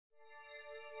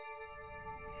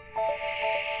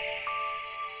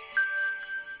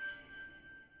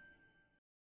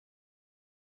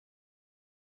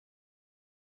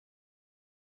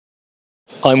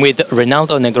I'm with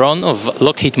Ronaldo Negron of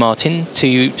Lockheed Martin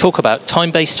to talk about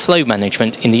time-based flow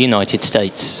management in the United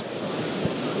States.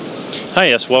 Hi,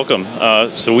 yes, welcome.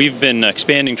 So we've been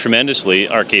expanding tremendously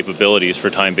our capabilities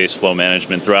for time-based flow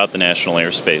management throughout the national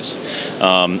airspace.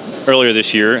 Earlier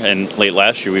this year and late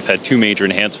last year, we've had two major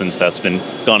enhancements that's been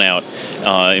gone out,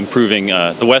 improving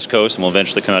the West Coast and will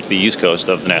eventually come out to the East Coast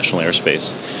of the national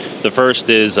airspace. The first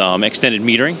is extended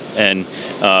metering and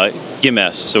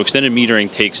GIMS. So extended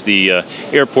metering takes the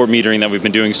airport metering that we've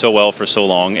been doing so well for so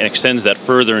long and extends that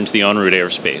further into the en route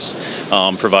airspace,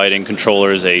 providing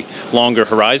controllers a longer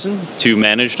horizon to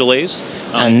manage delays.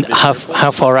 And how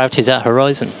far out is that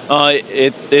horizon?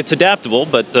 It's adaptable,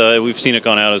 but we've seen it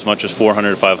gone out as much as 400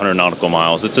 to 500 nautical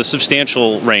miles. It's a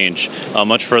substantial range,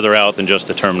 much further out than just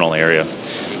the terminal area.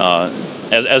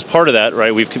 As part of that,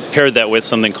 right, we've paired that with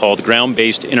something called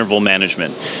ground-based interval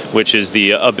management, which is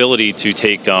the ability to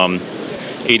take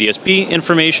ADS-B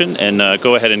information and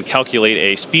go ahead and calculate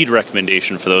a speed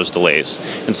recommendation for those delays,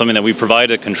 and something that we provide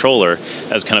a controller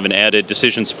as kind of an added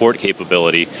decision support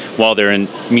capability while they're in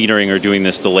metering or doing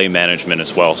this delay management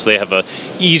as well. So they have a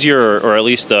easier or at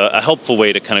least a helpful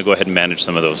way to kind of go ahead and manage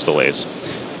some of those delays.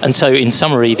 And so in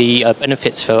summary, the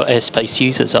benefits for airspace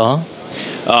users are?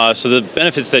 So the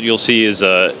benefits that you'll see is,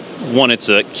 one, it's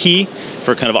a key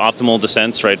for kind of optimal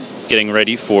descents, right? Getting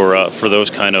ready for those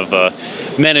kind of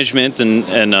management and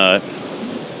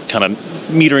kind of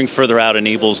metering further out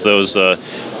enables those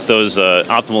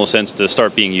optimal ascents to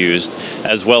start being used,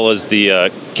 as well as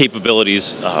the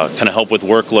capabilities kind of help with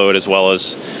workload, as well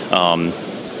as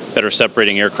better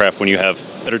separating aircraft when you have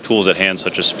better tools at hand,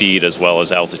 such as speed as well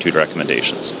as altitude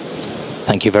recommendations.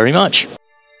 Thank you very much.